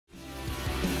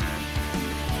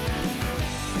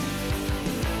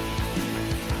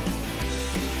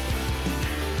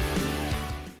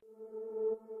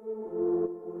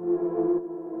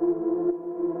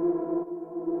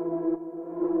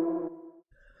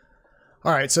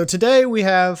All right, so today we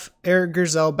have Eric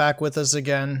Gurzell back with us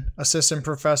again, assistant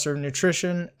professor of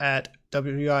nutrition at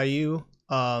WIU.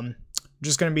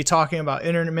 Just going to be talking about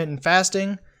intermittent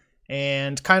fasting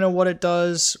and kind of what it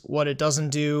does, what it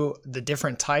doesn't do, the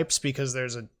different types, because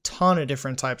there's a ton of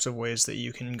different types of ways that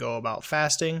you can go about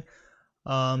fasting.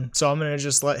 So I'm going to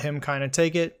just let him kind of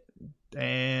take it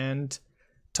and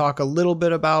talk a little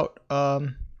bit about,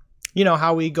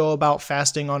 how we go about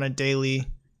fasting on a daily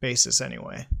basis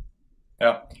anyway.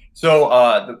 Yeah.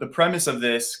 So the premise of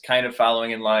this, kind of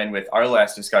following in line with our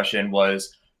last discussion,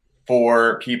 was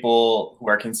for people who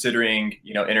are considering,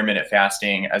 intermittent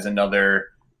fasting as another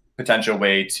potential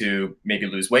way to maybe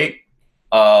lose weight,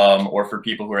 or for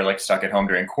people who are like stuck at home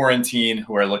during quarantine,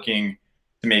 who are looking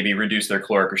to maybe reduce their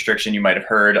caloric restriction. You might have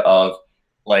heard of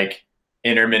like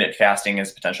intermittent fasting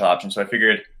as a potential option. So I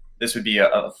figured this would be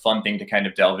a fun thing to kind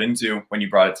of delve into when you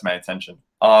brought it to my attention.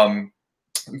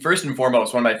 First and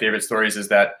foremost, one of my favorite stories is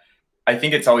that I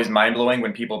think it's always mind-blowing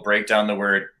when people break down the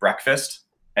word breakfast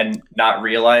and not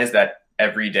realize that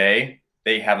every day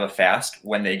they have a fast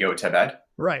when they go to bed.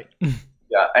 Right.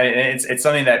 Yeah, and it's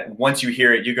something that once you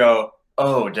hear it, you go,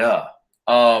 oh, duh.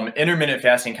 Intermittent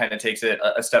fasting kind of takes it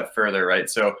a step further, right?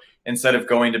 So instead of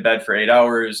going to bed for 8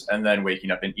 hours and then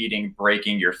waking up and eating,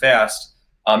 breaking your fast,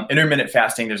 intermittent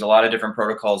fasting, there's a lot of different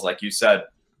protocols, like you said.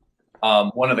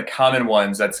 One of the common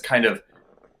ones that's kind of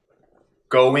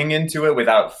going into it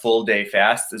without full day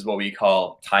fasts is what we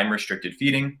call time restricted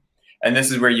feeding. And this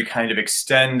is where you kind of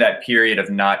extend that period of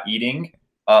not eating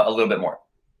a little bit more.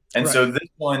 And Right. so this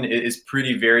one is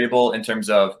pretty variable in terms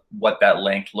of what that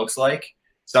length looks like.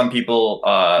 Some people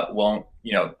won't,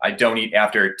 I don't eat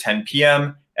after 10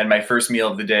 p.m. and my first meal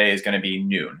of the day is going to be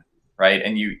noon, right?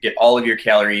 And you get all of your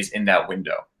calories in that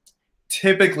window.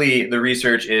 Typically, the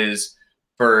research is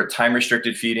for time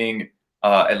restricted feeding,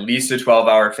 at least a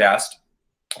 12-hour fast.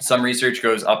 Some research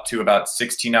goes up to about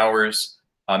 16 hours,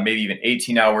 maybe even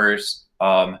 18 hours.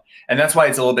 And that's why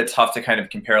it's a little bit tough to kind of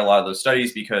compare a lot of those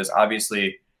studies, because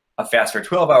obviously a fast for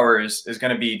 12 hours is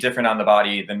going to be different on the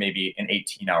body than maybe an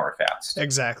 18-hour fast.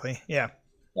 Exactly. Yeah.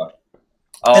 Yeah.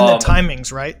 And the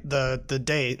timings, right? The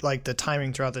day, like the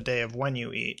timing throughout the day of when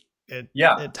you eat. It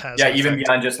has an even effect.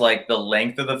 beyond just like the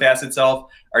length of the fast itself.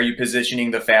 Are you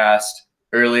positioning the fast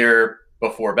earlier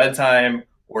before bedtime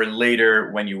or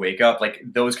later when you wake up? Like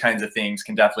those kinds of things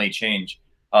can definitely change,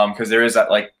 because there is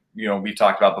that, like, we've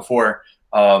talked about before,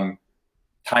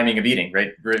 timing of eating, right?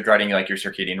 Regarding like your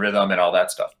circadian rhythm and all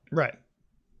that stuff. Right.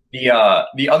 The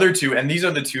other two, and these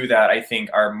are the two that I think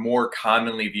are more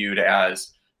commonly viewed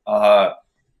as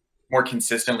more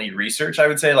consistently researched, I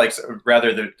would say, like,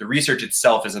 rather the research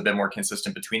itself is a bit more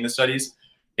consistent between the studies,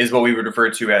 is what we would refer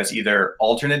to as either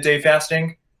alternate day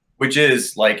fasting, which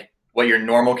is like what your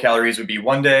normal calories would be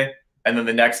one day, and then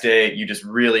the next day you just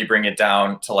really bring it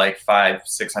down to like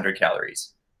 500-600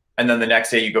 calories. And then the next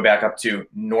day you go back up to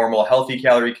normal healthy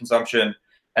calorie consumption,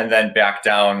 and then back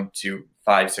down to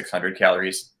 500-600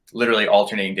 calories, literally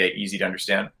alternating day, easy to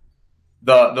understand.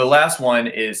 The last one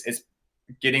is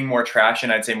getting more traction,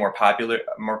 I'd say more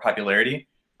popularity.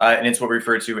 And it's what we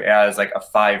refer to as like a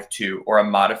 5-2 or a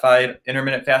modified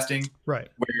intermittent fasting, Right.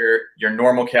 where your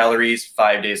normal calories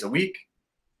 5 days a week,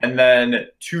 and then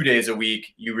 2 days a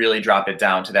week, you really drop it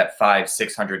down to that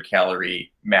 500-600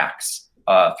 calorie max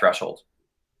threshold.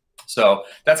 So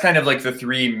that's kind of like the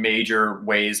three major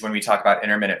ways when we talk about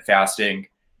intermittent fasting.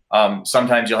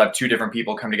 Sometimes you'll have two different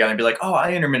people come together and be like, oh,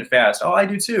 I intermittent fast. Oh, I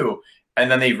do too. And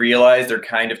then they realize they're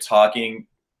kind of talking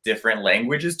different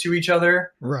languages to each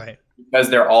other. Right. Because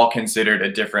they're all considered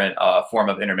a different form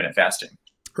of intermittent fasting.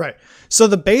 Right. So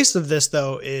the base of this,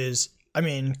 though, is,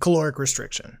 caloric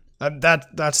restriction.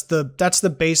 That's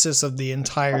the basis of the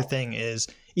entire thing. Is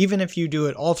even if you do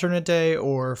it alternate day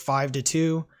or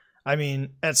 5-2,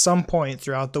 at some point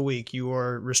throughout the week, you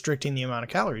are restricting the amount of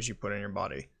calories you put in your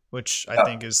body, which I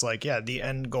think is like, the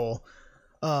end goal.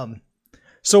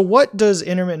 So what does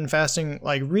intermittent fasting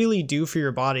like really do for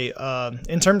your body?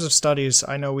 In terms of studies,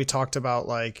 I know we talked about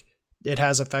like it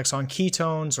has effects on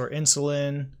ketones or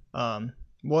insulin.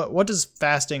 What does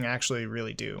fasting actually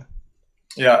really do?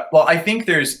 Yeah, well, I think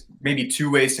there's maybe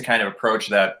two ways to kind of approach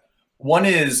that. One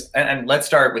is, and let's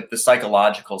start with the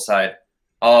psychological side.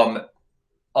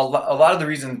 A lot of the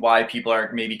reasons why people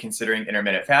are maybe considering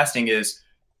intermittent fasting is,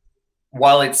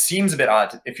 while it seems a bit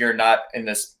odd if you're not in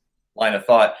this line of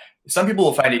thought, some people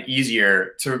will find it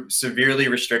easier to severely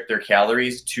restrict their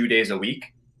calories 2 days a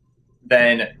week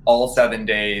than all 7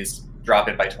 days drop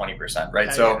it by 20%,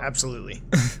 right? So absolutely.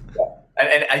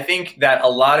 And I think that a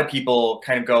lot of people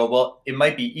kind of go, well, it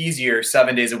might be easier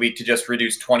 7 days a week to just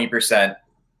reduce 20%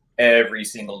 every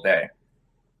single day.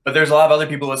 But there's a lot of other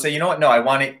people that say, you know what, no, I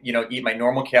want to, eat my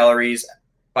normal calories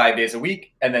 5 days a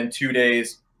week, and then 2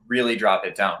 days really drop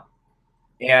it down.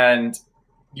 And,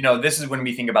 this is when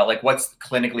we think about like what's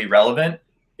clinically relevant.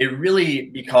 It really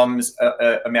becomes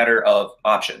a matter of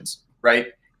options, right?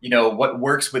 What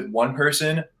works with one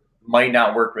person might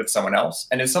not work with someone else.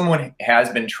 And if someone has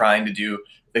been trying to do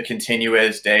the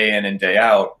continuous day in and day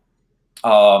out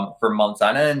for months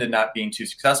on end and not being too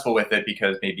successful with it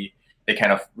because maybe they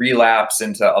kind of relapse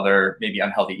into other maybe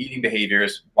unhealthy eating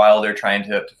behaviors while they're trying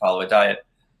to follow a diet,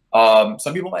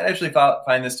 some people might actually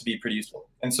find this to be pretty useful.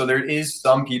 And so there is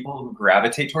some people who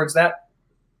gravitate towards that.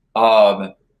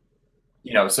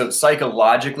 So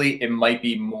psychologically, it might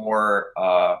be more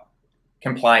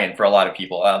compliant for a lot of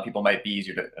people. People might be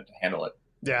easier to handle it.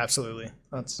 Yeah, absolutely.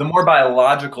 The more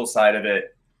biological side of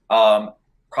it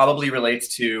probably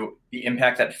relates to the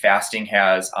impact that fasting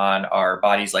has on our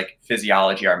body's like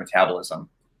physiology, our metabolism,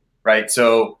 right?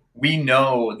 So we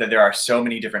know that there are so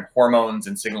many different hormones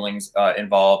and signalings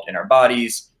involved in our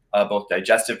bodies, both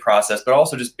digestive process, but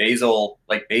also just basal,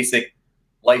 like basic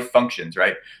life functions,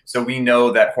 right? So we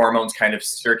know that hormones kind of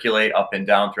circulate up and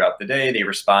down throughout the day. They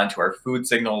respond to our food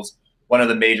signals. One of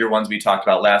the major ones we talked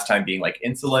about last time being like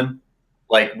insulin.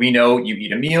 Like we know you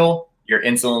eat a meal, your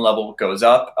insulin level goes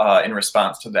up in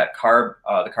response to that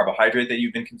the carbohydrate that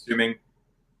you've been consuming.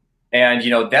 And,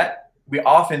 that we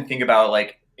often think about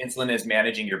like insulin is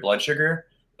managing your blood sugar,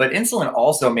 but insulin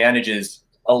also manages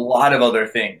a lot of other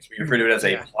things. We refer to it as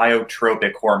a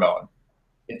pleiotropic hormone.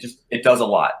 It does a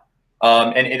lot.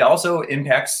 And it also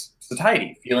impacts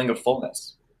satiety, feeling of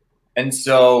fullness. And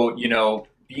so,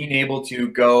 being able to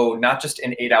go not just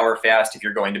an 8-hour fast if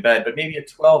you're going to bed, but maybe a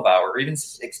 12-hour or even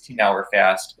 16-hour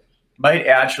fast might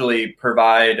actually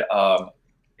provide a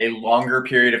longer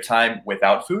period of time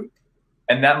without food.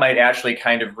 And that might actually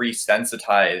kind of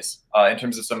resensitize in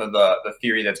terms of some of the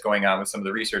theory that's going on with some of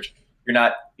the research. You're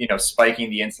not, spiking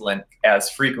the insulin as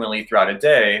frequently throughout a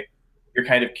day. You're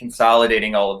kind of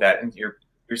consolidating all of that. And you're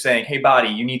saying, hey, body,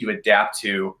 you need to adapt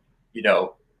to,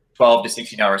 12 to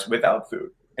 16 hours without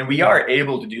food. And we are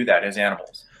able to do that as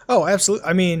animals. Oh, absolutely.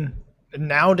 I mean,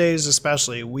 nowadays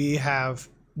especially, we have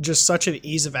just such an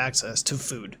ease of access to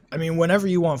food. I mean, whenever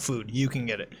you want food, you can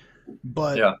get it.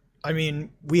 But yeah. I mean,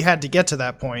 we had to get to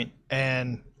that point,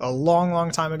 and a long,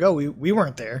 long time ago, we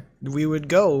weren't there. We would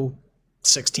go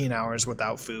 16 hours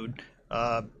without food.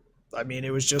 I mean,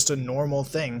 it was just a normal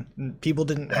thing. People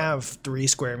didn't have 3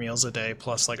 square meals a day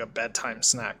plus like a bedtime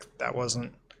snack. That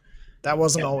wasn't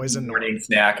always a morning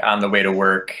snack on the way to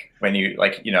work when you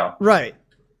Right.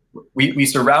 We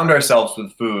surround ourselves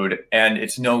with food, and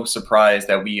it's no surprise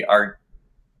that we are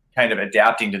kind of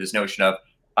adapting to this notion of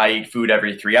I eat food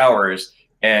every 3 hours.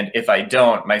 And if I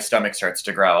don't, my stomach starts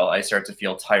to growl. I start to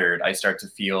feel tired. I start to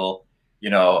feel,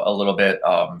 a little bit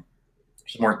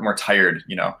more tired,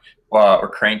 or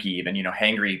cranky even,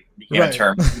 hangry became a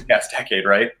term in the past decade,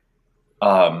 right?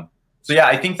 So yeah,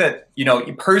 I think that,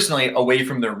 personally, away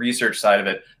from the research side of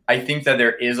it, I think that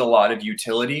there is a lot of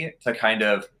utility to kind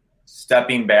of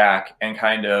stepping back and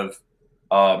kind of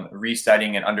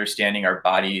resetting and understanding our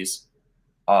body's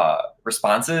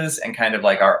responses and kind of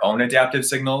like our own adaptive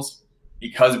signals,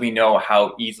 because we know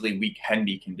how easily we can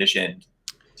be conditioned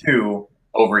to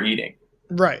overeating.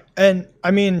 Right. And I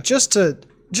mean, just to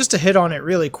hit on it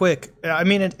really quick, I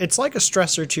mean, it's like a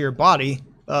stressor to your body,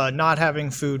 not having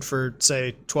food for,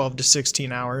 say, 12 to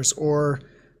 16 hours, or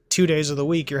 2 days of the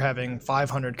week you're having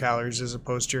 500 calories as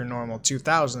opposed to your normal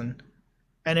 2,000.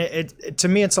 And it to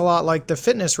me, it's a lot like the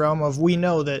fitness realm of, we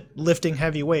know that lifting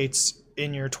heavy weights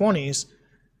in your 20s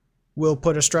will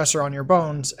put a stressor on your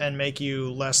bones and make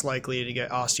you less likely to get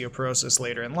osteoporosis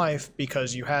later in life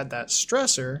because you had that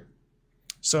stressor.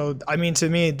 So, I mean, to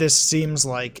me, this seems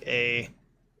like a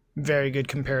very good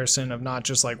comparison of not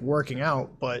just like working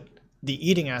out, but the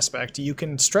eating aspect. You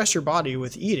can stress your body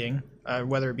with eating,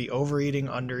 whether it be overeating,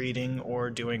 undereating, or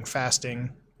doing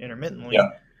fasting intermittently.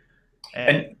 Yeah.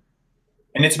 And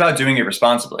it's about doing it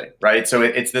responsibly, right? So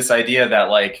it's this idea that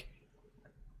like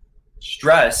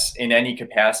stress in any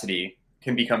capacity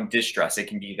can become distress. It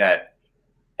can be that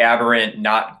aberrant,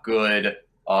 not good,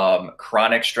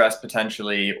 chronic stress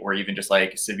potentially, or even just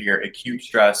like severe acute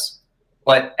stress.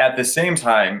 But at the same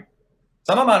time,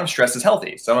 some amount of stress is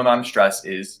healthy. Some amount of stress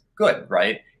is good,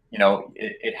 right?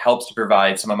 It helps to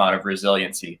provide some amount of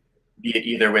resiliency, be it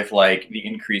either with like the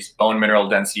increased bone mineral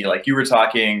density, like you were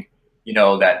talking,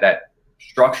 that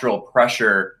structural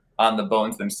pressure on the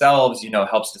bones themselves,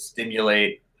 helps to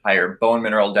stimulate higher bone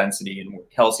mineral density and more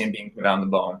calcium being put on the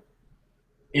bone.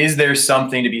 Is there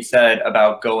something to be said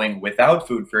about going without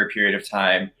food for a period of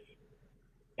time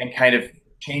and kind of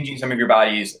changing some of your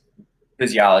body's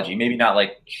physiology, maybe not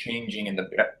like changing in the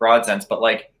broad sense, but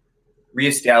like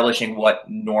reestablishing what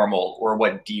normal or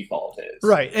what default is.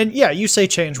 Right. And yeah, you say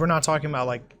change. We're not talking about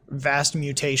like vast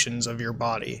mutations of your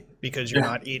body because you're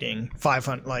not eating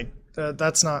 500. Like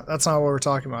that's not what we're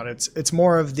talking about. It's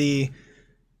more of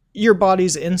your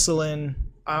body's insulin.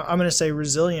 I'm going to say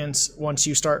resilience once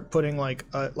you start putting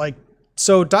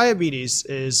so diabetes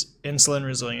is insulin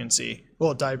resiliency.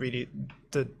 Well, diabetes,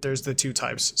 there's the two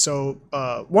types. So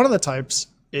one of the types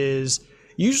is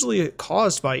usually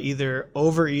caused by either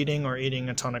overeating or eating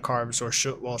a ton of carbs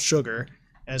or sugar,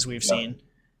 as we've seen.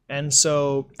 And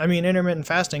so, I mean, intermittent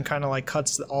fasting kind of like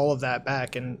cuts all of that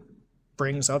back and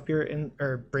brings up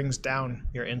brings down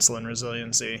your insulin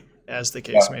resiliency, as the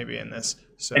case may be in this.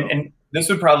 So, and this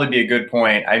would probably be a good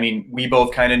point. I mean, we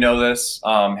both kind of know this,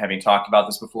 having talked about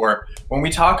this before. When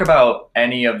we talk about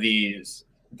any of these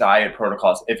diet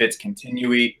protocols, if it's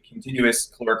continuous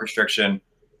caloric restriction,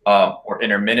 or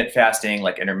intermittent fasting,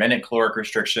 like intermittent caloric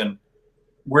restriction,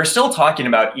 we're still talking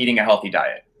about eating a healthy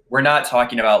diet. We're not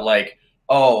talking about like,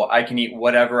 oh, I can eat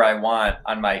whatever I want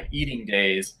on my eating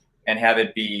days and have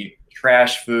it be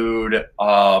trash food,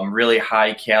 really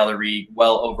high calorie,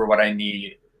 well over what I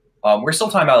need. We're still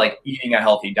talking about like eating a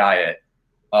healthy diet.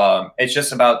 It's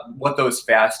just about what those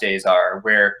fast days are,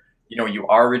 where, you know, you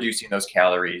are reducing those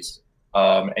calories,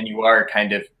 and you are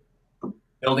kind of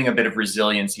building a bit of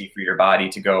resiliency for your body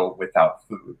to go without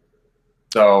food.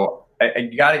 So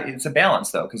it's a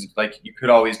balance though, because like you could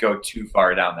always go too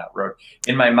far down that road.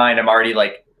 In my mind, I'm already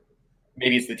like,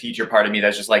 maybe it's the teacher part of me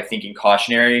that's just like thinking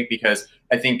cautionary, because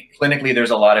I think clinically there's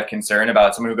a lot of concern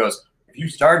about someone who goes, if you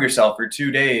starve yourself for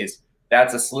 2 days,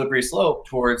 that's a slippery slope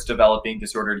towards developing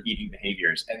disordered eating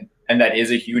behaviors. And that is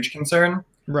a huge concern.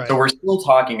 Right. So we're still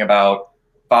talking about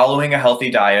following a healthy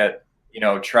diet, you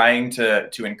know, trying to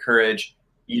encourage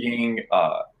eating,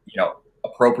 you know,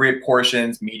 appropriate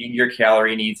portions, meeting your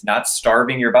calorie needs, not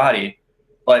starving your body,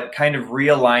 but kind of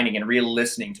realigning and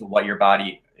re-listening to what your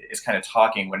body is kind of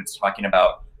talking when it's talking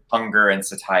about hunger and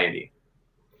satiety.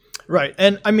 Right.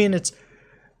 And I mean, it's,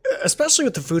 especially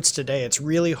with the foods today, it's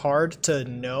really hard to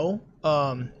know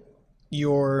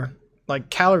your like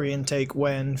calorie intake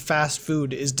when fast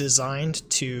food is designed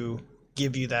to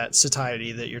give you that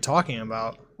satiety that you're talking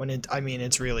about, when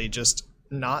it's really just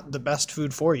not the best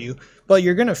food for you, but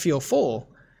you're going to feel full.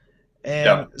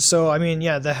 And so, I mean,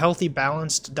 yeah, the healthy,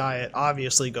 balanced diet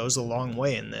obviously goes a long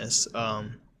way in this. Or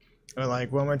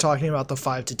like when we're talking about the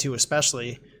 5 to 2,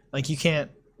 especially, like you can't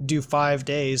do 5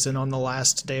 days and on the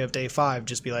last day of day 5,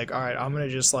 just be like, all right, I'm going to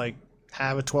just like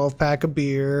have a 12-pack of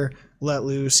beer, let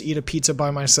loose, eat a pizza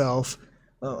by myself.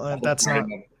 That's not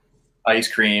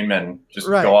ice cream and just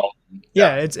right. go all.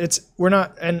 Yeah, we're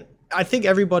not. And I think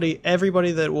everybody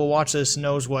that will watch this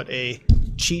knows what a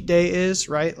cheat day is,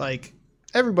 right? Like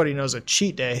everybody knows a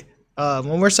cheat day.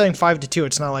 When we're saying 5 to 2,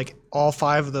 it's not like all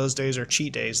 5 of those days are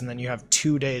cheat days and then you have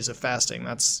 2 days of fasting.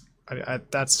 That's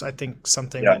I think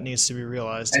something that needs to be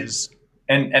realized.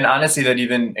 And honestly, that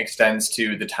even extends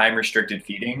to the time restricted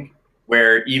feeding,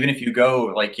 where even if you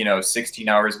go like, you know, 16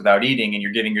 hours without eating and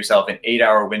you're giving yourself an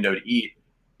 8-hour window to eat,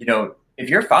 you know, if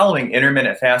you're following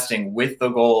intermittent fasting with the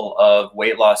goal of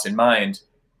weight loss in mind,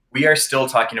 we are still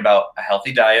talking about a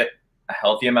healthy diet, a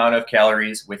healthy amount of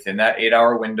calories within that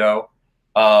 8-hour window.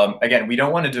 Again, we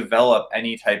don't want to develop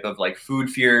any type of like food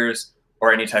fears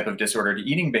or any type of disordered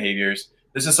eating behaviors.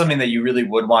 This is something that you really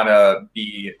would want to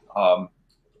be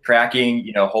tracking,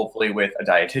 you know, hopefully with a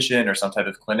dietitian or some type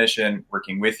of clinician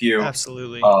working with you.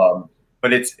 Absolutely.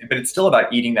 But it's still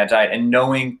about eating that diet and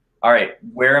knowing, all right,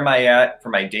 where am I at for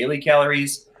my daily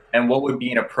calories and what would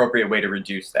be an appropriate way to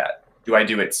reduce that? Do I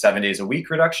do it 7 days a week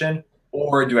reduction,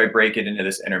 or do I break it into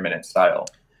this intermittent style?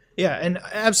 Yeah, and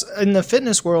in the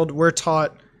fitness world, we're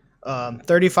taught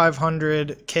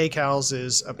 3,500 kcals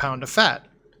is a pound of fat.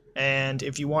 And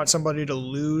if you want somebody to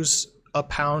lose a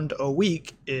pound a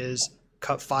week, is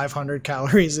cut 500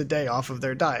 calories a day off of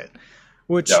their diet,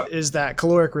 which is that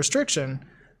caloric restriction.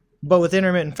 But with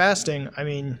intermittent fasting, I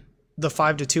mean, the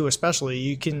 5 to 2 especially,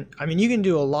 you can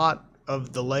do a lot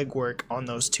of the legwork on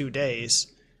those 2 days,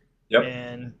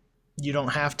 and you don't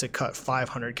have to cut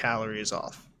 500 calories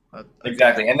off.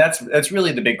 Exactly. And that's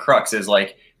really the big crux, is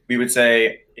like, we would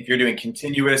say if you're doing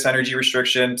continuous energy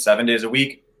restriction 7 days a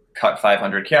week, cut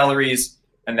 500 calories,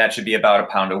 and that should be about a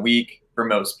pound a week for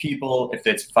most people, if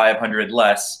it's 500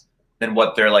 less than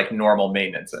what their like normal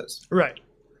maintenance is. Right.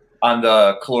 On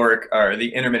the caloric or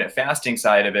the intermittent fasting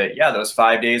side of it, yeah, those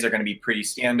 5 days are going to be pretty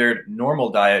standard normal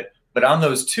diet, but on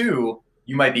those 2,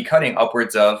 you might be cutting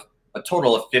upwards of a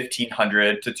total of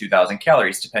 1,500 to 2,000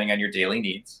 calories, depending on your daily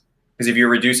needs. Because if you're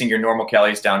reducing your normal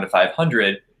calories down to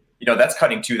 500, that's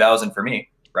cutting 2,000 for me,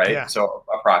 right? Yeah. So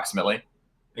approximately.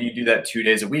 And you do that 2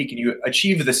 days a week and you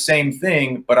achieve the same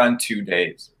thing, but on 2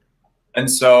 days. And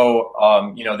so,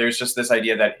 there's just this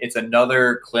idea that it's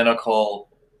another clinical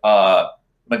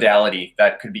modality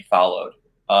that could be followed.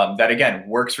 That again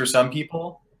works for some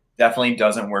people, definitely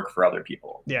doesn't work for other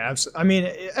people. Yeah, I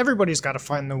mean, everybody's got to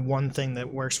find the one thing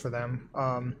that works for them.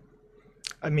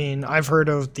 I mean, I've heard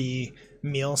of the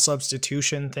meal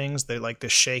substitution things, they like the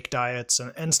shake diets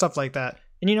and stuff like that.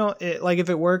 And like if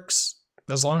it works,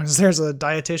 as long as there's a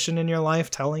dietitian in your life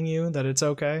telling you that it's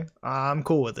okay, I'm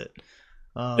cool with it.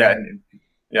 Yeah,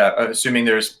 assuming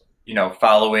there's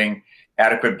following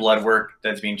adequate blood work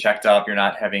that's being checked up, you're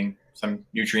not having some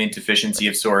nutrient deficiency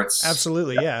of sorts.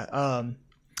 Absolutely, yeah.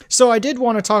 So I did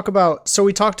want to talk about, so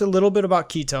we talked a little bit about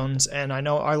ketones, and I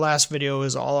know our last video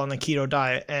is all on the keto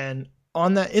diet, and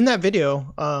in that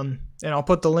video, and I'll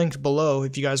put the link below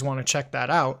if you guys want to check that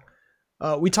out,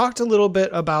 we talked a little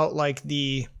bit about like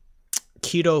the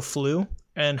keto flu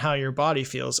and how your body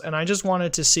feels. And I just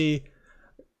wanted to see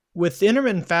with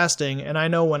intermittent fasting, and I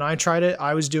know when I tried it,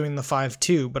 I was doing the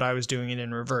 5-2, but I was doing it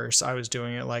in reverse. I was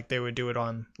doing it like they would do it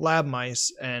on lab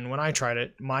mice. And when I tried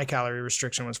it, my calorie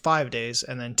restriction was 5 days.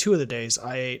 And then 2 of the days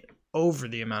I ate over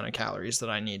the amount of calories that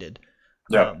I needed.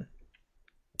 Yeah.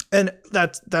 And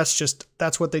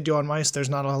that's what they do on mice. There's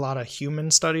not a lot of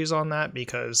human studies on that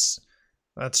because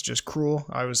that's just cruel.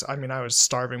 I was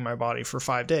starving my body for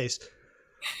 5 days.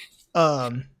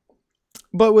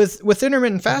 But with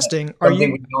intermittent fasting, we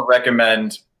don't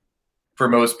recommend for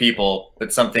most people,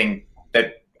 but something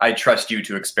that I trust you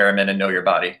to experiment and know your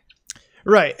body.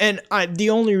 Right. And the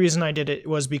only reason I did it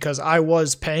was because I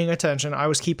was paying attention. I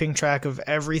was keeping track of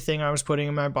everything I was putting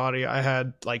in my body. I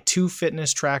had like 2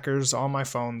 fitness trackers on my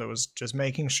phone that was just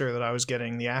making sure that I was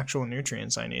getting the actual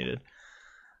nutrients I needed.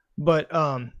 But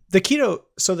the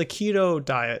keto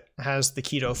diet has the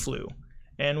keto flu.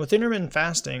 And with intermittent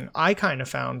fasting, I kind of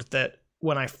found that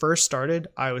when I first started,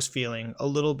 I was feeling a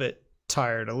little bit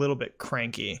tired, a little bit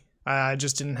cranky. I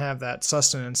just didn't have that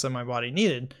sustenance that my body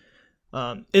needed.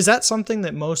 Is that something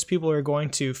that most people are going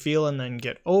to feel and then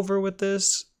get over with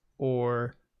this?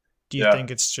 Or do you think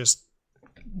it's just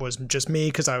me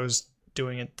because I was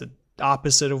doing it the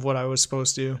opposite of what I was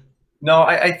supposed to? No,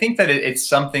 I think that it's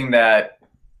something that,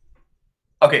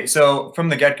 okay, so from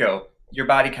the get-go, your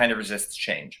body kind of resists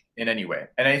change in any way.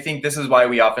 And I think this is why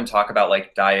we often talk about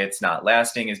like diets not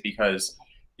lasting, is because,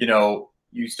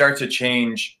 you start to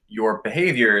change your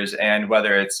behaviors, and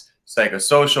whether it's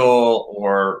psychosocial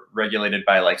or regulated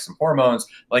by like some hormones,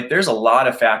 like there's a lot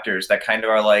of factors that kind of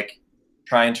are like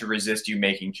trying to resist you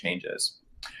making changes.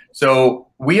 So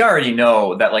we already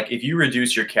know that like if you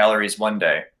reduce your calories one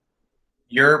day,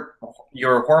 your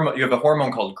hormone, you have a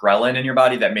hormone called ghrelin in your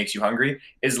body that makes you hungry,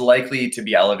 is likely to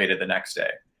be elevated the next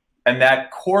day. And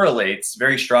that correlates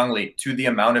very strongly to the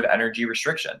amount of energy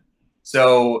restriction.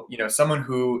 So, someone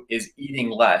who is eating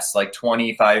less, like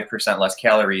 25% less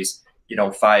calories,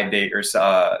 5 days or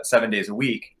 7 days a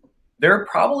week, they're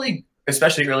probably,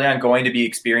 especially early on, going to be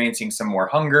experiencing some more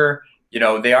hunger.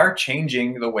 They are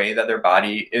changing the way that their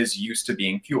body is used to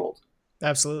being fueled.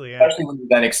 Absolutely. Yeah. Especially when you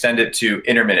then extend it to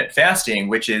intermittent fasting,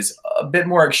 which is a bit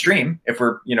more extreme, if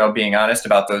we're, being honest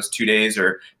about those 2 days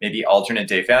or maybe alternate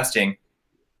day fasting.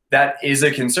 That is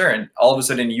a concern. All of a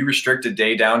sudden you restrict a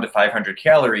day down to 500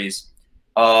 calories.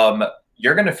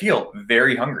 You're going to feel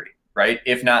very hungry, right?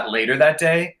 If not later that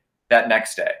day, that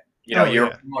next day. Your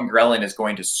hormone ghrelin is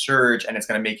going to surge and it's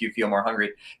going to make you feel more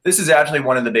hungry. This is actually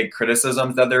one of the big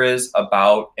criticisms that there is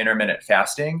about intermittent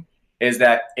fasting, is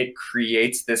that it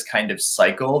creates this kind of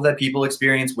cycle that people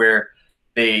experience where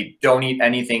they don't eat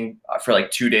anything for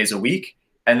like 2 days a week.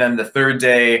 And then the third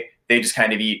day, they just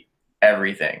kind of eat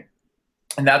everything.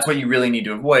 And that's what you really need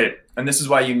to avoid. And this is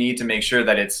why you need to make sure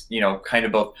that it's, kind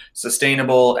of both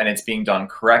sustainable and it's being done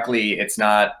correctly. It's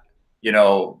not,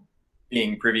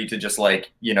 being privy to just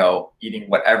like, eating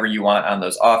whatever you want on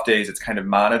those off days. It's kind of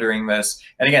monitoring this.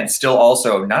 And again, still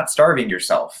also not starving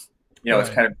yourself. Right. It's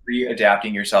kind of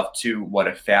readapting yourself to what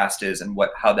a fast is and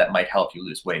how that might help you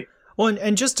lose weight. Well,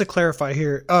 and just to clarify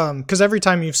here, because every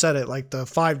time you've said it, like the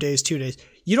 5 days, 2 days,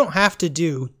 you don't have to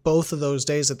do both of those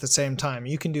days at the same time.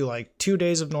 You can do like 2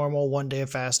 days of normal, 1 day of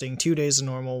fasting, 2 days of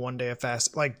normal, 1 day of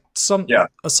fast, like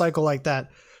a cycle like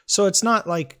that. So it's not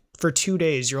like for 2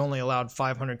 days you're only allowed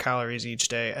 500 calories each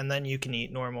day, and then you can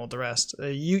eat normal the rest.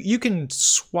 You can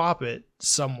swap it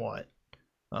somewhat.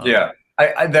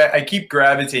 I keep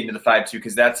gravitating to the 5-2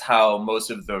 because that's how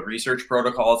most of the research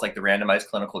protocols, like the randomized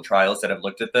clinical trials that have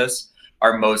looked at this,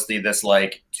 are mostly this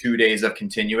like 2 days of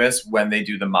continuous when they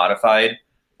do the modified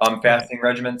Right. fasting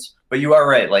regimens. But you are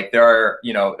right. Like there are,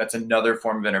 that's another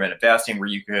form of intermittent fasting where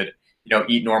you could,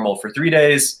 eat normal for 3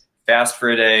 days, fast for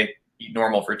a day, eat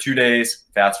normal for 2 days,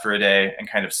 fast for a day, and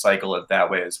kind of cycle it that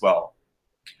way as well.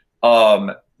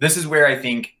 This is where I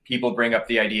think people bring up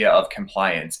the idea of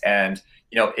compliance and,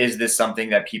 is this something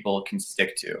that people can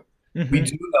stick to? We Mm-hmm.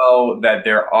 do know that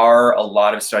there are a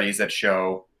lot of studies that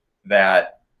show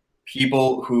that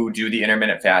people who do the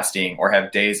intermittent fasting or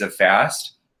have days of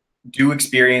fast do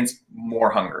experience more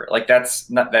hunger. Like that's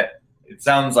not that it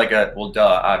sounds like a well,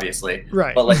 duh, obviously,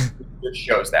 Right. but like it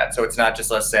shows that. So it's not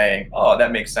just us saying, oh,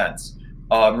 that makes sense.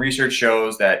 Research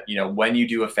shows that when you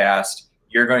do a fast,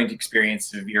 you're going to experience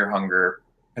severe hunger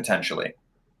potentially,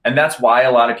 and that's why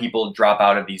a lot of people drop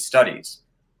out of these studies.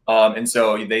 And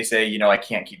so they say, I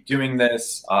can't keep doing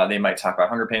this. They might talk about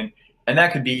hunger pain, and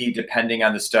that could be depending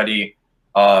on the study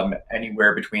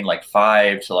anywhere between like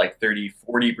 5 to like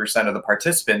 30–40% of the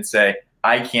participants say,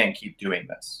 I can't keep doing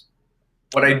this.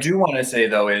 What I do want to say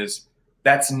though is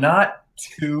that's not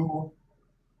too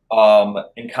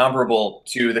incomparable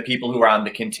to the people who are on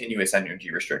the continuous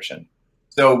energy restriction.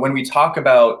 So when we talk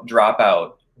about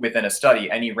dropout within a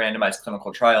study, any randomized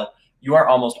clinical trial, you are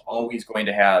almost always going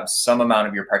to have some amount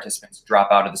of your participants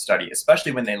drop out of the study,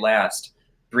 especially when they last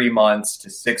 3 months to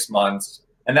 6 months.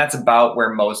 And that's about where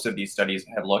most of these studies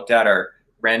have looked at are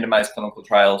randomized clinical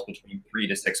trials between 3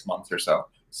 to 6 months or so.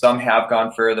 Some have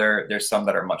gone further. There's some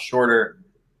that are much shorter.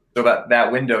 So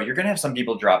that window, you're going to have some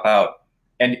people drop out.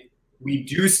 And we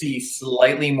do see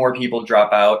slightly more people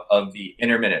drop out of the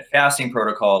intermittent fasting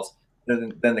protocols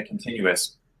than the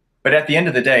continuous. But at the end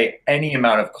of the day, any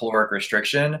amount of caloric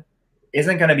restriction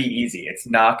isn't going to be easy. It's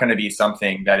not going to be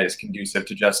something that is conducive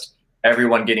to just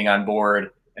everyone getting on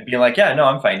board and being like, yeah, no,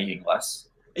 I'm fine eating less.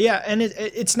 Yeah, and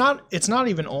it's not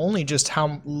even only just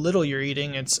how little you're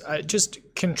eating. It's just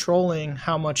controlling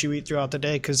how much you eat throughout the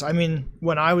day. Because I mean,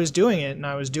 when I was doing it and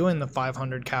I was doing the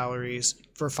 500 calories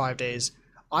for 5 days,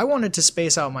 I wanted to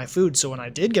space out my food. So when I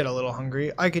did get a little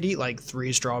hungry, I could eat like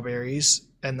 3 strawberries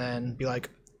and then be like,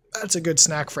 "That's a good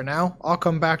snack for now. I'll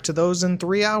come back to those in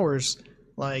 3 hours."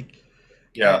 Like,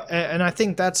 Yeah. and I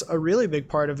think that's a really big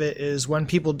part of it is when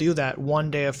people do that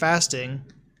 1 day of fasting,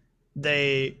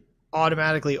 they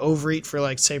automatically overeat for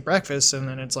like say breakfast, and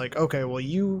then it's like, okay, well,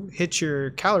 you hit your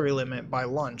calorie limit by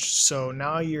lunch, so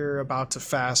now you're about to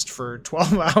fast for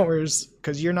 12 hours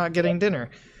because you're not getting dinner,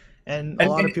 and a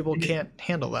lot of people can't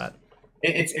handle that.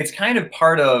 It's kind of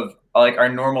part of like our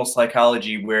normal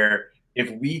psychology where if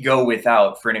we go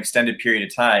without for an extended period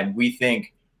of time, we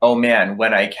think, oh man,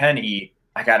 when I can eat,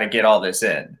 I got to get all this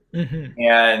in. Mm-hmm.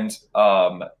 And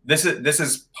this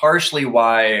is partially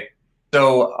why.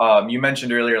 So you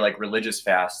mentioned earlier like religious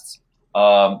fasts.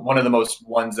 One of the most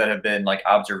ones that have been like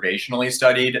observationally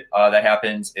studied that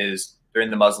happens is during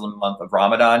the Muslim month of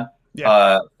Ramadan,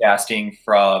 Yeah. fasting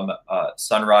from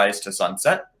sunrise to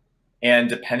sunset. And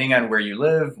depending on where you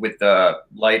live with the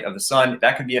light of the sun,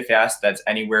 that could be a fast that's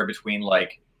anywhere between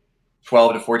like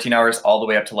 12 to 14 hours all the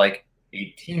way up to like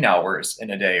 18 hours in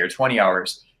a day or 20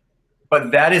 hours.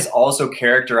 But that is also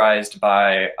characterized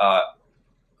by,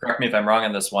 correct me if I'm wrong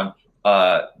on this one,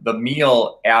 the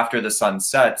meal after the sun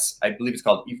sets, I believe it's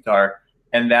called iftar,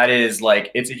 and that is like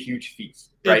it's a huge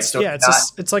feast, right? It's So yeah, it's not,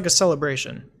 it's like a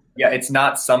celebration. yeah, it's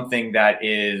not something that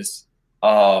is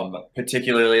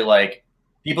particularly like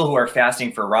people who are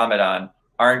fasting for Ramadan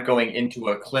aren't going into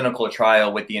a clinical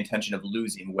trial with the intention of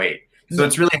losing weight. So No.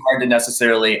 it's really hard to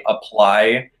necessarily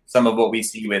apply some of what we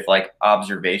see with like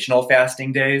observational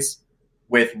fasting days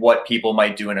with what people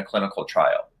might do in a clinical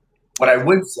trial. What I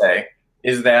would say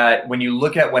is that when you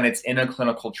look at when it's in a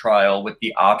clinical trial with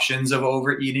the options of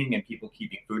overeating and people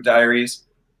keeping food diaries,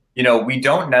 we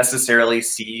don't necessarily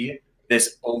see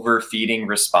this overfeeding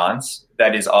response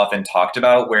that is often talked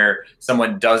about where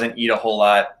someone doesn't eat a whole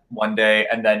lot one day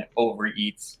and then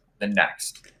overeats the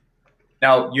next.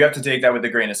 Now, you have to take that with a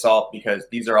grain of salt because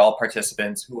these are all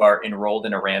participants who are enrolled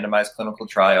in a randomized clinical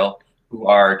trial who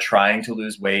are trying to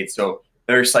lose weight. So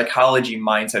their psychology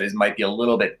mindset might be a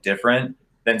little bit different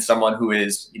than someone who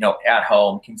is, at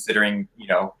home considering,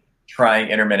 trying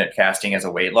intermittent fasting as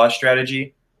a weight loss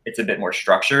strategy. It's a bit more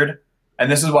structured.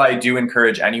 And this is why I do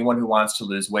encourage anyone who wants to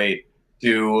lose weight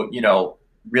to,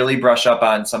 really brush up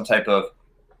on some type of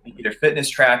either fitness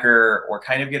tracker or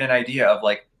kind of get an idea of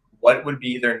like what would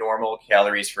be their normal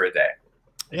calories for a day.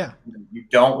 Yeah. You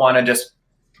don't want to just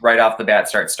right off the bat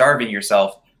start starving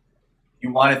yourself.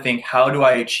 You want to think, how do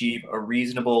I achieve a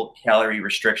reasonable calorie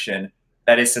restriction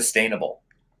that is sustainable?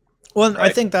 Well, Right? I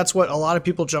think that's what a lot of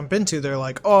people jump into. They're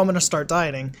like, "Oh, I'm going to start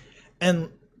dieting," and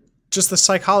just the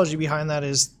psychology behind that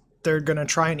is they're going to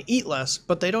try and eat less,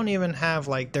 but they don't even have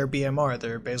like their BMR,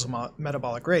 their basal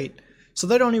metabolic rate. So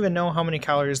they don't even know how many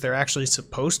calories they're actually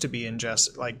supposed to be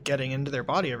like getting into their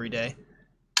body every day.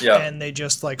 Yeah. And they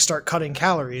just like start cutting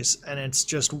calories, and it's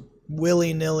just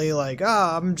willy-nilly like,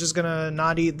 I'm just going to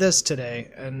not eat this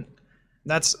today. And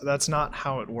that's not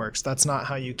how it works. That's not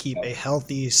how you keep a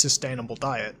healthy, sustainable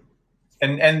diet.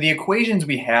 And the equations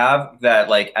we have that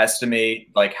like estimate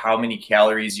like how many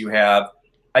calories you have,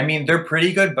 I mean, they're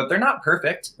pretty good, but they're not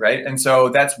perfect, right? And so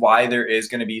that's why there is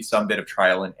going to be some bit of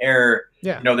trial and error.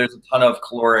 Yeah. You know, there's a ton of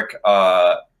caloric,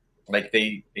 like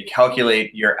they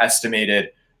calculate your estimated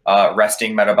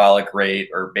resting metabolic rate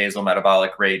or basal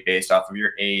metabolic rate based off of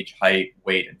your age, height,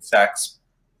 weight, and sex.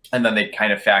 And then they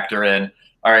kind of factor in,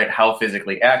 all right, how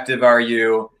physically active are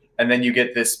you? And then you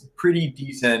get this pretty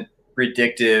decent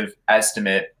predictive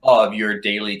estimate of your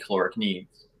daily caloric needs.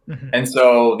 Mm-hmm. And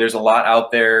so there's a lot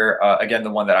out there. Again, the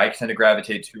one that I tend to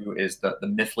gravitate to is the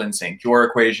Mifflin-St. Jeor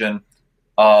equation.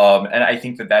 And I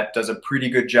think that does a pretty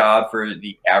good job for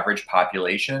the average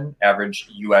population, average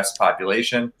US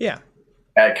population. Yeah.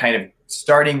 At kind of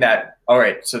starting that, all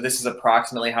right, so this is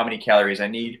approximately how many calories I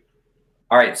need.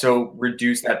 All right, so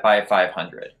reduce that by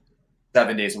 500,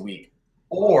 7 days a week.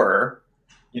 Or,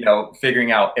 you know,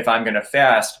 figuring out if I'm going to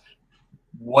fast,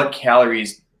 what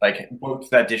calories, like what's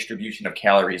that distribution of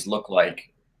calories look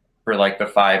like for like the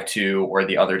 5-2 or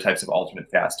the other types of alternate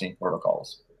fasting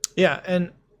protocols. Yeah.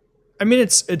 And I mean,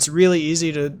 it's really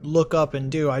easy to look up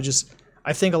and do.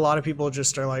 I think a lot of people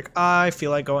just are like, I feel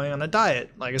like going on a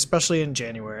diet, like especially in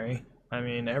January. I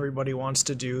mean, everybody wants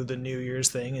to do the New Year's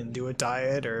thing and do a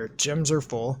diet, or gyms are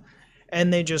full,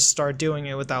 and they just start doing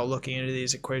it without looking into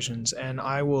these equations. And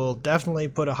I will definitely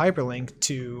put a hyperlink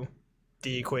to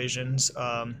the equations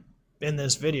in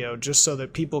this video, just so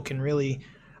that people can really,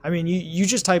 I mean, you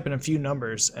just type in a few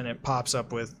numbers and it pops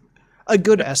up with a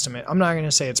good estimate. I'm not going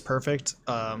to say it's perfect,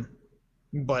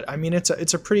 but I mean, it's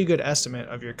a pretty good estimate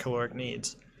of your caloric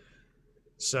needs.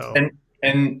 So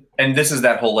and this is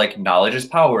that whole like knowledge is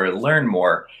power, learn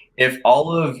more. If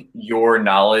all of your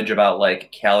knowledge about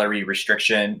like calorie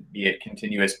restriction, be it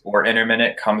continuous or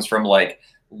intermittent, comes from like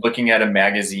looking at a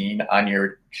magazine on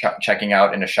your checking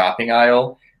out in a shopping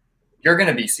aisle, you're going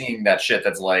to be seeing that shit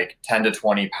that's like 10 to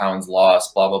 20 pounds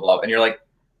lost, blah, blah, blah. And you're like,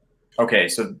 okay,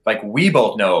 so like we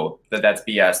both know that that's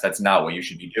BS. That's not what you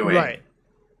should be doing. Right.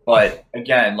 But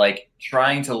again, like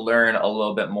trying to learn a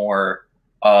little bit more.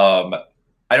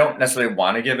 I don't necessarily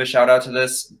want to give a shout out to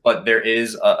this, but there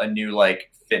is a new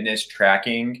like fitness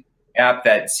tracking app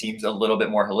that seems a little bit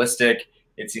more holistic.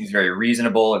 It seems very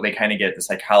reasonable. They kind of get the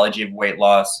psychology of weight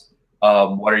loss.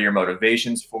 What are your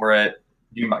motivations for it?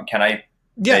 Can I?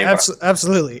 Yeah,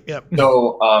 absolutely. Yep.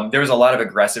 So there was a lot of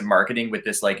aggressive marketing with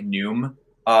this like Noom.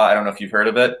 I don't know if you've heard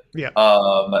of it. Yeah.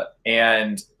 But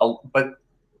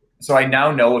so I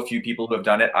now know a few people who have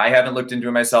done it. I haven't looked into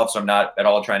it myself, so I'm not at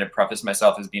all trying to preface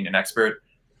myself as being an expert.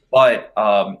 But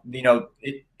you know,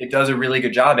 it does a really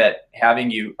good job at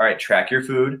having you, all right, track your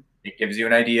food. It gives you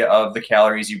an idea of the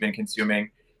calories you've been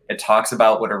consuming. It talks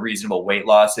about what a reasonable weight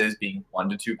loss is, being 1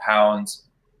 to 2 pounds.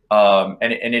 And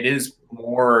it is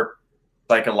more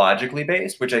psychologically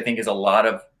based, which I think is a lot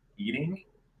of eating.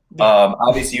 Yeah.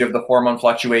 Obviously, you have the hormone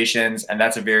fluctuations, and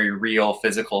that's a very real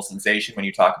physical sensation when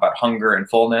you talk about hunger and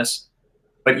fullness.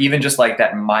 But even just like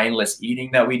that mindless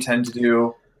eating that we tend to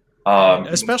do,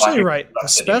 especially right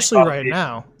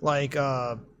now. Like,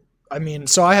 I mean,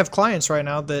 so I have clients right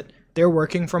now that they're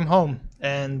working from home,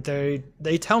 and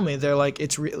they tell me, they're like,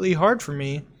 it's really hard for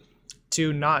me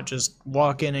to not just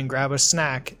walk in and grab a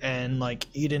snack and like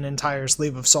eat an entire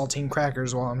sleeve of saltine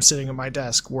crackers while I'm sitting at my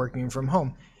desk working from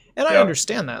home. And I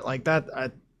understand that, like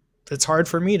that, it's hard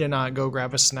for me to not go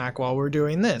grab a snack while we're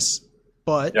doing this.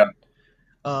 But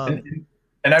and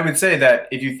I would say that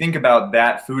if you think about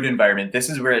that food environment, this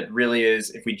is where it really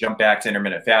is. If we jump back to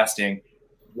intermittent fasting,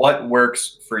 what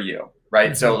works for you,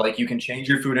 right? Mm-hmm. So like you can change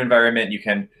your food environment. You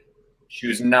can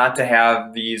choose not to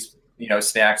have these, you know,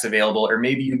 snacks available, or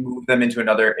maybe you move them into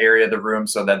another area of the room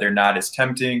so that they're not as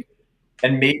tempting.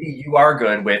 And maybe you are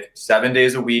good with 7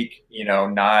 days a week, you know,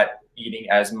 not eating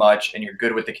as much, and you're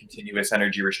good with the continuous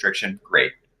energy restriction.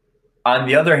 Great. On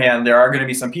the other hand, there are going to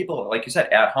be some people, like you said,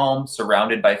 at home,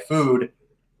 surrounded by food,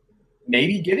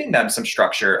 maybe giving them some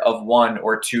structure of 1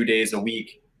 or 2 days a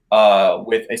week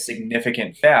with a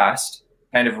significant fast,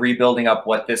 kind of rebuilding up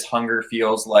what this hunger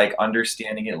feels like,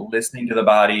 understanding it, listening to the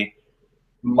body,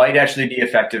 might actually be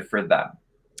effective for them.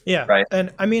 Yeah. Right.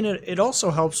 And I mean, it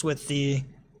also helps with the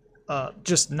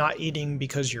just not eating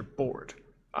because you're bored.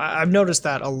 I've noticed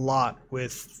that a lot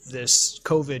with this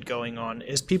COVID going on,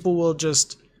 is people will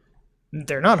just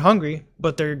they're not hungry,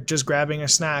 but they're just grabbing a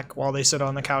snack while they sit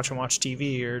on the couch and watch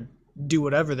TV or do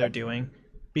whatever they're doing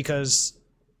because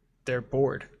they're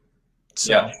bored.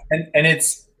 So Yeah. And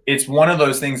it's one of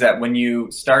those things that when you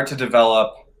start to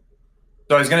develop,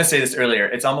 so I was going to say this earlier,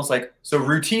 it's almost like, so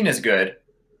routine is good,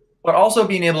 but also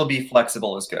being able to be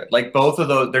flexible is good. Like both of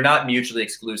those, they're not mutually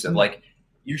exclusive. Like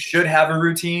you should have a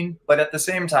routine, but at the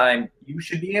same time, you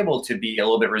should be able to be a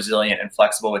little bit resilient and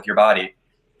flexible with your body.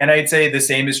 And I'd say the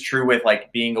same is true with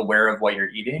like being aware of what you're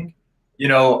eating. You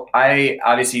know, I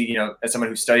obviously, you know, as someone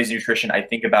who studies nutrition, I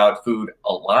think about food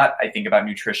a lot. I think about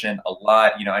nutrition a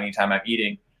lot, you know, anytime I'm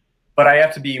eating, but I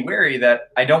have to be wary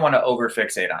that I don't want to over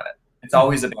fixate on it. It's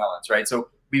always a balance, right? So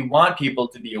we want people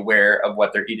to be aware of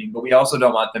what they're eating, but we also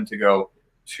don't want them to go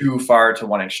too far to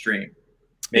one extreme.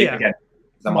 Maybe again,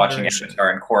 because I'm watching Avatar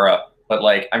and Korra, but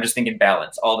like I'm just thinking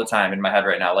balance all the time in my head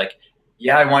right now. Like,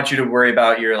 yeah, I want you to worry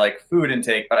about your like food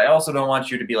intake, but I also don't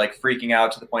want you to be like freaking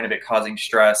out to the point of it causing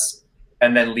stress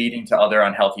and then leading to other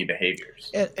unhealthy behaviors.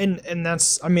 And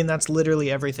that's, I mean, that's literally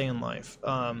everything in life.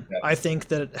 I think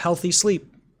that healthy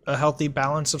sleep, a healthy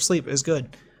balance of sleep is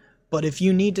good. But if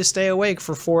you need to stay awake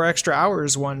for 4 extra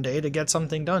hours one day to get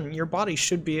something done, your body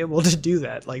should be able to do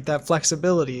that. Like that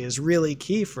flexibility is really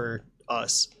key for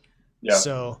us. Yeah.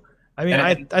 So, I mean,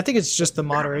 I think it's just the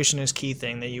moderation is key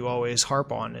thing that you always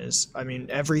harp on is, I mean,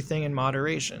 everything in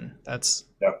moderation. That's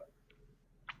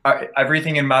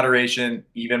everything in moderation,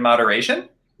 even moderation.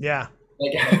 Yeah.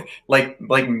 Like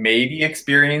maybe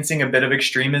experiencing a bit of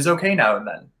extreme is okay now and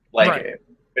then. Like,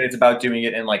 but it's about doing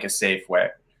it in like a safe way.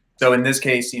 So in this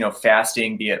case, you know,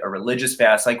 fasting, be it a religious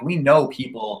fast, like we know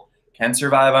people can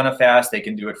survive on a fast. They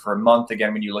can do it for a month.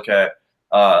 Again, when you look at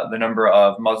the number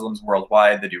of Muslims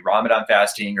worldwide that do Ramadan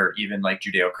fasting, or even like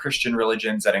Judeo-Christian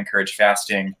religions that encourage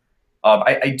fasting,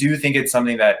 I do think it's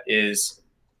something that is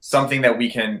something that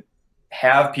we can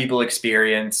have people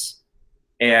experience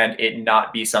and it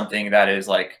not be something that is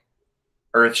like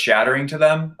earth-shattering to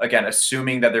them. Again,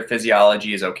 assuming that their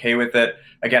physiology is okay with it.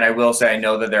 Again, I will say I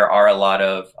know that there are a lot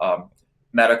of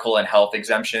medical and health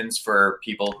exemptions for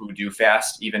people who do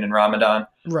fast, even in Ramadan.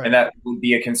 And that would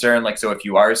be a concern. Like, so if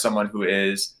you are someone who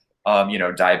is, you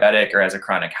know, diabetic or has a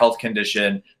chronic health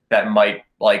condition, that might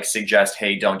like suggest,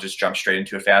 hey, don't just jump straight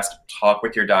into a fast. Talk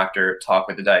with your doctor, talk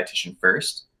with the dietitian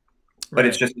first. But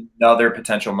it's just another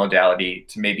potential modality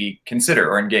to maybe consider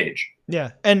or engage.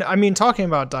 Yeah. And I mean, talking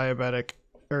about diabetic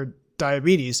or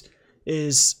diabetes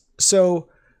is, so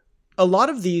a lot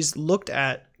of these looked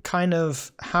at kind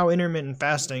of how intermittent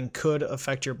fasting could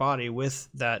affect your body with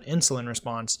that insulin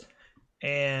response.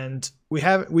 And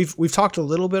we've talked a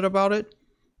little bit about it,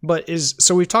 but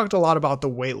so we've talked a lot about the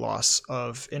weight loss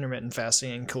of intermittent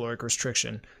fasting and caloric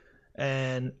restriction.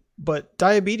 But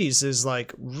diabetes is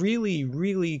like really,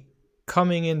 really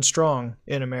coming in strong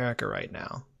in America right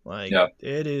now. Like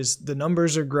it is, the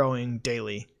numbers are growing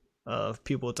daily of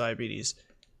people with diabetes,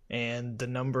 and the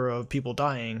number of people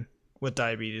dying with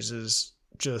diabetes is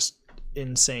just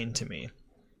insane to me.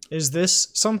 Is this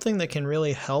something that can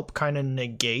really help kind of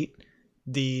negate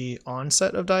the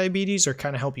onset of diabetes or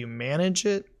kind of help you manage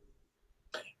it?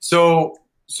 So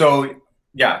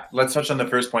yeah, let's touch on the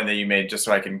first point that you made just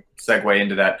so I can segue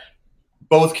into that.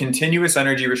 Both continuous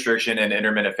energy restriction and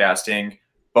intermittent fasting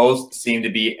both seem to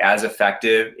be as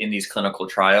effective in these clinical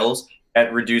trials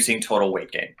at reducing total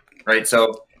weight gain, right?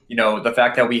 So, you know, the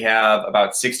fact that we have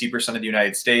about 60% of the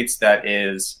United States that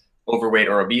is overweight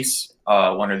or obese,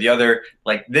 one or the other,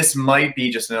 like this might be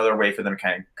just another way for them to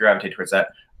kind of gravitate towards that.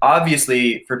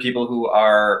 Obviously, for people who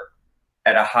are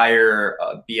at a higher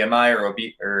BMI or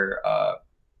obese or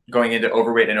going into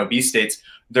overweight and obese states,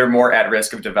 they're more at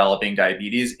risk of developing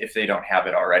diabetes if they don't have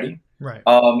it already. Right.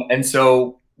 And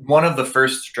so one of the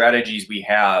first strategies we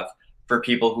have for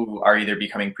people who are either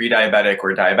becoming pre-diabetic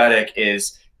or diabetic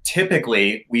is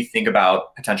typically we think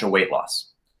about potential weight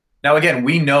loss. Now, again,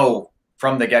 we know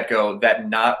from the get-go that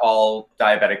not all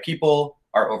diabetic people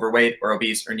are overweight or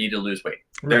obese or need to lose weight.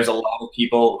 Right. There's a lot of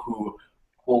people who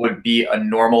would be a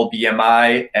normal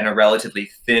BMI and a relatively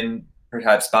thin,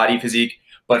 perhaps body physique,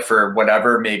 but for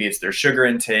whatever, maybe it's their sugar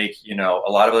intake, you know,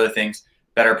 a lot of other things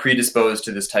that are predisposed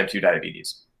to this type 2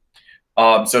 diabetes.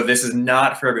 So this is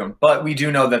not for everyone, but we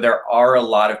do know that there are a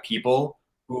lot of people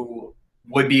who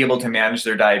would be able to manage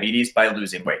their diabetes by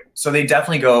losing weight. So they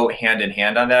definitely go hand in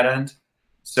hand on that end.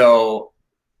 So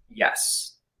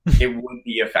yes, it would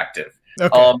be effective.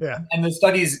 And the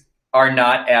studies are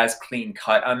not as clean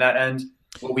cut on that end.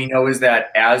 What we know is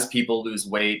that as people lose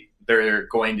weight, they're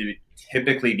going to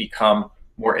typically become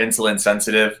more insulin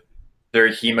sensitive. Their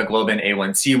hemoglobin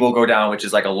A1C will go down, which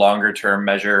is like a longer term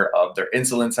measure of their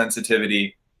insulin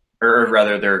sensitivity. or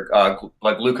rather their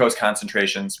blood glucose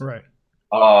concentrations. Right.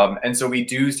 And so we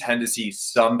do tend to see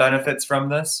some benefits from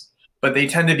this, but they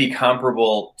tend to be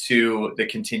comparable to the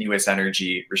continuous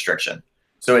energy restriction.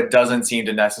 So it doesn't seem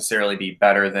to necessarily be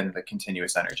better than the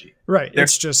continuous energy. Right.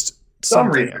 There's It's just some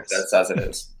something research else. that says it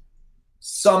is.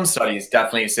 Some studies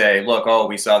definitely say, look, oh,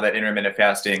 we saw that intermittent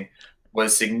fasting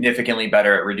was significantly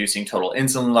better at reducing total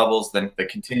insulin levels than the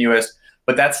continuous,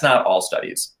 but that's not all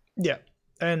studies. Yeah.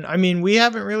 And I mean, we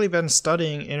haven't really been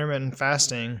studying intermittent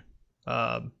fasting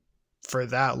for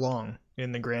that long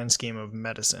in the grand scheme of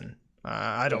medicine.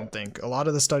 I don't think. A lot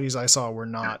of the studies I saw were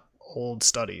not old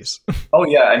studies. Oh,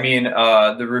 yeah. I mean,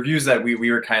 the reviews that we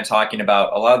were kind of talking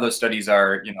about, a lot of those studies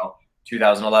are,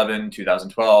 2011,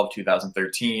 2012,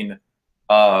 2013.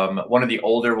 One of the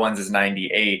older ones is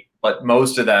 98, but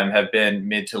most of them have been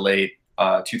mid to late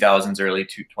 2000s, early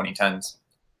 2010s.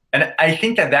 And I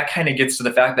think that kind of gets to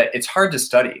the fact that it's hard to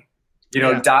study.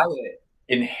 Diet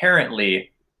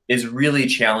inherently is really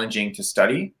challenging to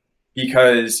study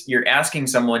because you're asking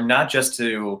someone not just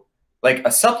to, like,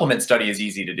 a supplement study is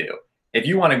easy to do. If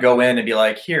you want to go in and be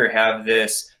like, here, have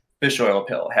this fish oil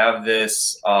pill, have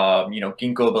this,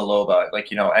 ginkgo biloba,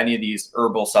 like, any of these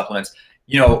herbal supplements,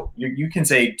 you can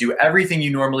say, do everything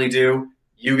you normally do,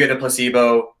 you get a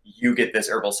placebo, you get this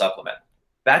herbal supplement.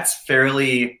 That's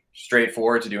fairly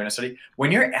straightforward to do in a study.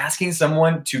 When you're asking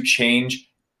someone to change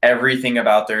everything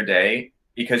about their day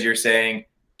because you're saying,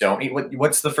 don't eat,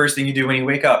 what's the first thing you do when you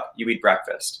wake up? You eat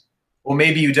breakfast. Well,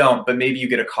 maybe you don't, but maybe you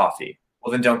get a coffee.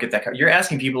 Well, then don't get that. You're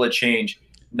asking people to change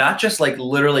not just like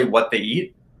literally what they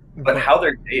eat, but how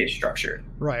their day is structured.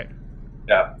 Right.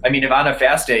 Yeah. I mean, if on a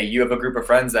fast day, you have a group of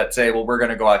friends that say, well, we're going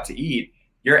to go out to eat,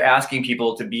 you're asking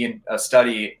people to be in a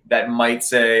study that might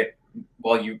say,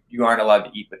 well, you aren't allowed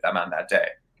to eat with them on that day.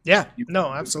 Yeah,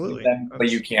 no, absolutely. But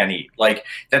you can't eat. Like,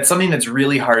 that's something that's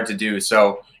really hard to do.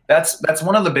 So that's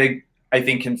one of the big, I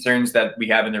think, concerns that we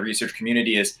have in the research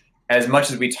community is, as much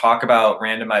as we talk about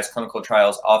randomized clinical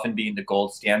trials often being the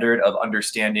gold standard of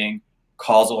understanding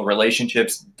causal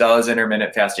relationships, does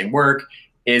intermittent fasting work?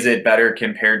 Is it better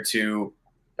compared to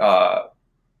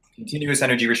continuous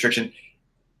energy restriction?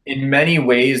 In many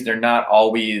ways, they're not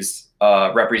always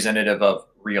representative of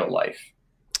real life.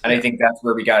 And I think that's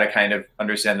where we got to kind of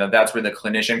understand that that's where the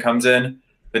clinician comes in,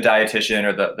 the dietitian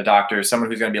or the doctor, someone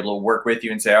who's going to be able to work with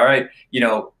you and say, all right,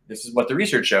 this is what the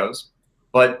research shows,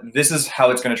 but this is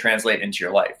how it's going to translate into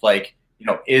your life. Like,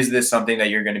 is this something that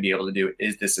you're going to be able to do?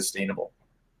 Is this sustainable?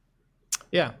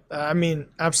 Yeah, I mean,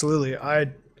 absolutely.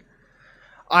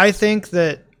 I think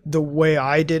that the way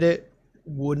I did it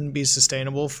wouldn't be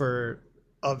sustainable for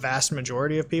a vast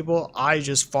majority of people. I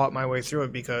just fought my way through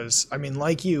it because, I mean,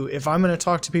 like you, if I'm going to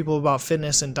talk to people about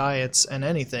fitness and diets and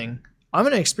anything, I'm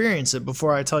going to experience it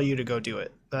before I tell you to go do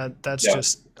it. That's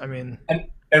just, I mean.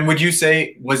 And would you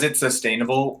say, was it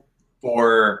sustainable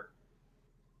for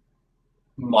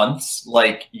months,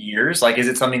 like years? Like, is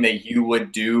it something that you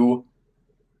would do?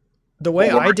 The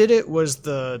way I did it was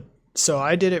so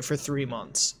I did it for 3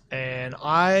 months, and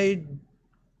I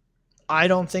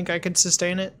don't think I could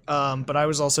sustain it. But I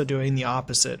was also doing the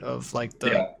opposite of like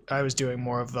I was doing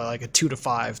more of like a 2 to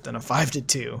 5 than a 5 to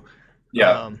 2.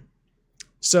 Yeah.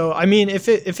 So I mean, if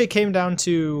it came down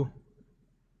to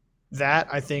that,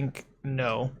 I think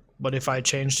no. But if I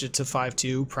changed it to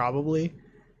 5-2, probably.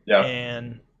 Yeah.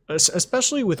 And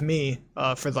especially with me,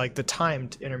 for like the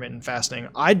timed intermittent fasting,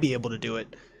 I'd be able to do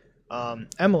it.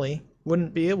 Emily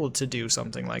wouldn't be able to do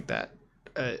something like that.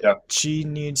 She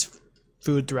needs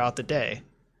food throughout the day.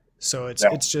 So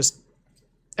it's just,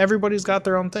 everybody's got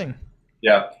their own thing.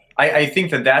 Yeah. I think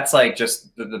that's like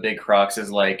just the big crux is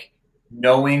like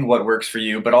knowing what works for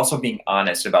you, but also being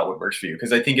honest about what works for you.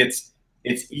 Cause I think it's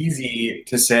easy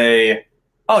to say,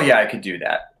 oh yeah, I could do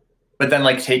that. But then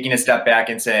like taking a step back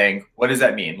and saying, what does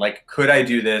that mean? Like, could I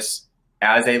do this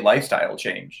as a lifestyle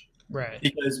change? Right.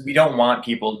 Because we don't want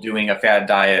people doing a fad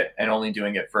diet and only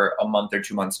doing it for a month or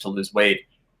 2 months to lose weight.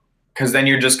 Because then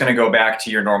you're just going to go back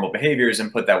to your normal behaviors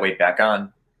and put that weight back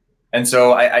on. And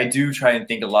so I do try and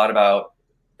think a lot about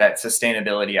that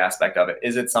sustainability aspect of it.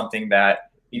 Is it something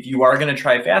that if you are going to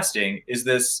try fasting, is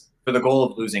this for the goal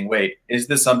of losing weight? Is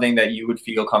this something that you would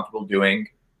feel comfortable doing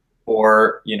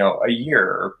for, a year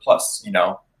or plus,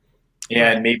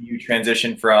 and maybe you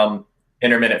transition from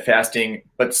intermittent fasting,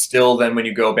 but still then when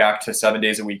you go back to 7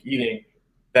 days a week eating,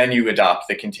 then you adopt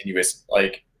the continuous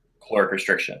like caloric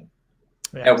restriction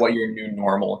at what your new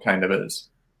normal kind of is.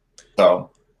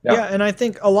 So, yeah. And I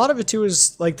think a lot of it too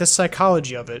is like the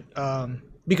psychology of it.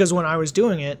 Because when I was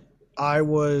doing it, I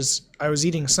was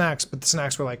eating snacks, but the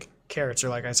snacks were like carrots or,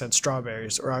 like I said,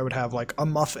 strawberries, or I would have like a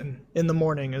muffin in the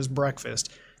morning as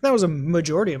breakfast. That was a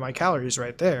majority of my calories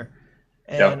right there.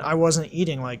 And Yep. I wasn't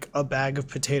eating like a bag of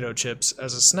potato chips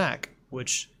as a snack,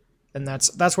 and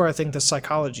that's where I think the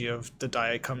psychology of the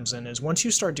diet comes in, is once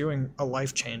you start doing a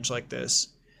life change like this,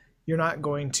 you're not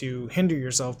going to hinder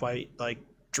yourself by like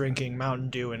drinking Mountain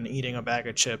Dew and eating a bag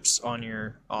of chips on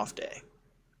your off day.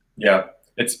 Yeah.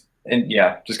 And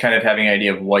yeah, just kind of having an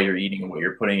idea of what you're eating and what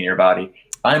you're putting in your body.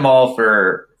 I'm all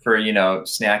for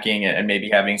snacking and maybe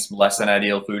having some less than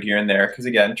ideal food here and there, because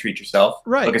again, treat yourself.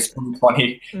 Look, Right. it's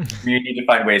 2020. We need to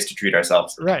find ways to treat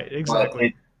ourselves. Right, But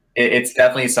exactly. it's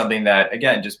definitely something that,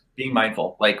 again, just being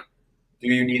mindful. Like,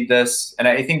 do you need this? And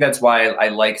I think that's why I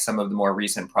like some of the more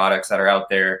recent products that are out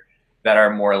there that are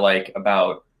more like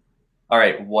about, all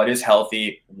right, what is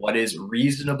healthy? What is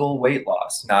reasonable weight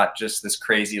loss? Not just this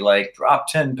crazy, like, drop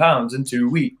 10 pounds in 2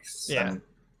 weeks. Yeah. And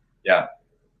yeah,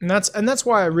 And that's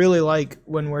why I really like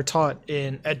when we're taught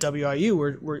at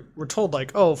WIU, we're told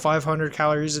like, oh, 500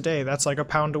 calories a day, that's like a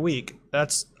pound a week.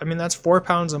 That's 4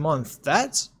 pounds a month.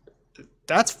 That's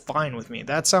fine with me.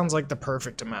 That sounds like the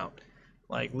perfect amount.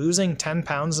 Like losing 10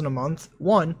 pounds in a month,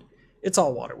 one, it's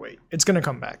all water weight. It's gonna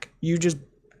come back. You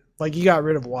got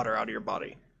rid of water out of your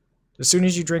body. As soon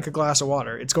as you drink a glass of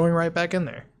water, it's going right back in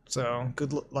there. So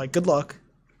good luck.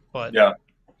 But yeah.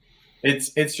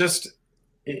 It's just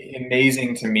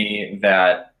amazing to me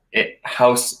that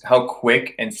how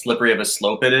quick and slippery of a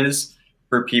slope it is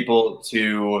for people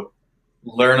to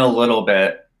learn a little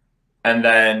bit and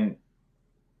then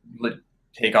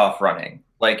take off running.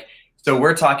 Like, so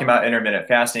we're talking about intermittent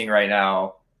fasting right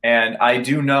now, and I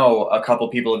do know a couple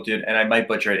people have did, and I might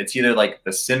butcher it. It's either like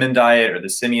the Simon diet or the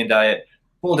Simeon diet.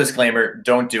 Full disclaimer,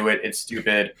 don't do it. It's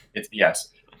stupid. It's BS.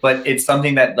 But it's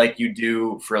something that like you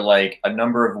do for like a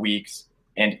number of weeks,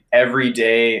 and every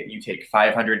day you take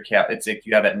 500 it's like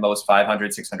you have at most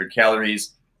 500, 600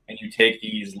 calories, and you take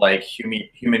these like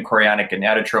human chorionic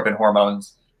gonadotropin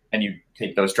hormones, and you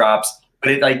take those drops.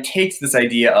 But it like takes this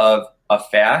idea of a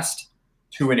fast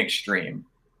to an extreme.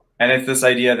 And it's this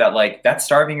idea that like that's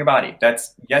starving your body.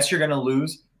 That's, yes, you're going to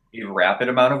lose a rapid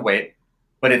amount of weight,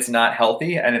 but it's not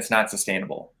healthy and it's not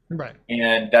sustainable. right.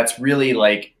 And that's really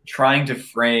like trying to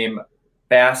frame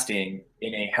fasting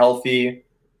in a healthy,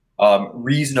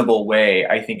 reasonable way,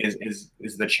 I think is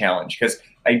the challenge. Because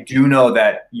I do know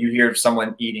that you hear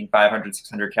someone eating 500,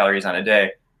 600 calories on a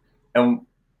day. And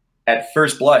at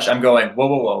first blush, I'm going, whoa,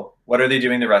 whoa, whoa. What are they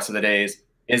doing the rest of the days?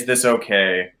 Is this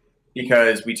okay?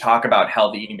 Because we talk about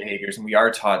healthy eating behaviors, and we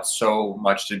are taught so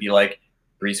much to be like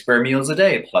 3 square meals a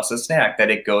day plus a snack, that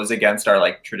it goes against our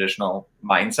like traditional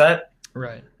mindset.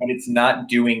 Right. But it's not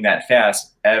doing that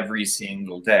fast every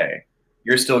single day.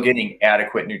 You're still getting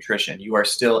adequate nutrition. You are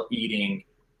still eating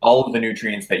all of the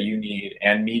nutrients that you need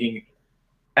and meeting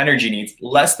energy needs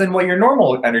less than what your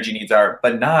normal energy needs are,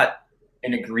 but not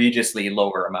an egregiously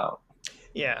lower amount.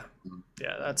 Yeah.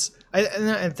 Yeah,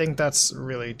 I think that's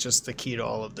really just the key to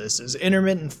all of this is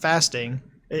intermittent fasting.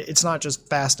 It's not just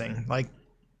fasting. Like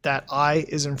that I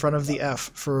is in front of the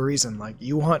F for a reason. Like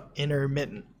you want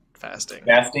intermittent fasting.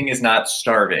 Fasting is not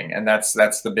starving, and that's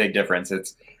the big difference.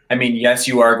 I mean, yes,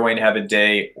 you are going to have a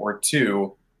day or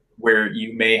two where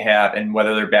you may have, and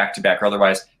whether they're back to back or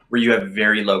otherwise, where you have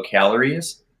very low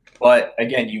calories. But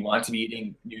again, you want to be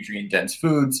eating nutrient dense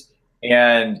foods.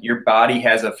 And your body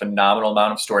has a phenomenal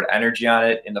amount of stored energy on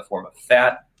it in the form of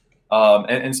fat.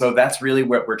 And so that's really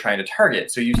what we're trying to target.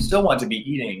 So you still want to be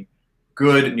eating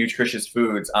good, nutritious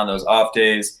foods on those off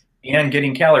days and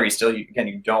getting calories still. Again,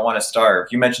 you don't want to starve.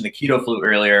 You mentioned the keto flu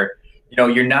earlier.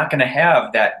 You're not going to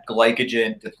have that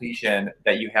glycogen depletion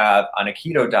that you have on a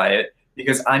keto diet,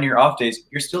 because on your off days,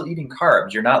 you're still eating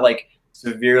carbs. You're not like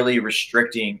severely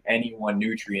restricting any one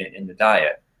nutrient in the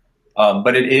diet.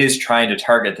 But it is trying to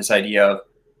target this idea of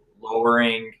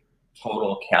lowering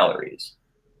total calories.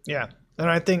 Yeah, and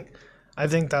I think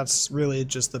that's really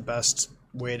just the best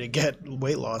way to get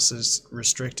weight loss is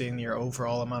restricting your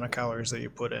overall amount of calories that you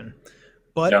put in.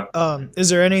 But Yeah. Is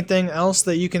there anything else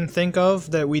that you can think of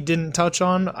that we didn't touch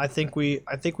on? I think we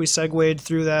segued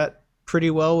through that pretty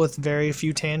well with very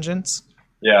few tangents.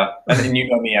 Yeah, and you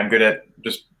know me, I'm good at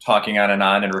just talking on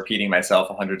and repeating myself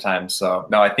 100 times. So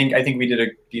no, I think we did a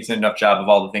decent enough job of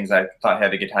all the things I thought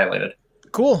had to get highlighted.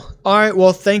 Cool. All right.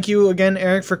 Well, thank you again,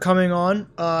 Eric, for coming on.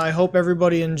 I hope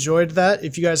everybody enjoyed that.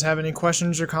 If you guys have any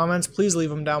questions or comments, please leave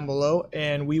them down below,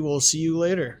 and we will see you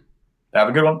later. Have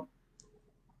a good one.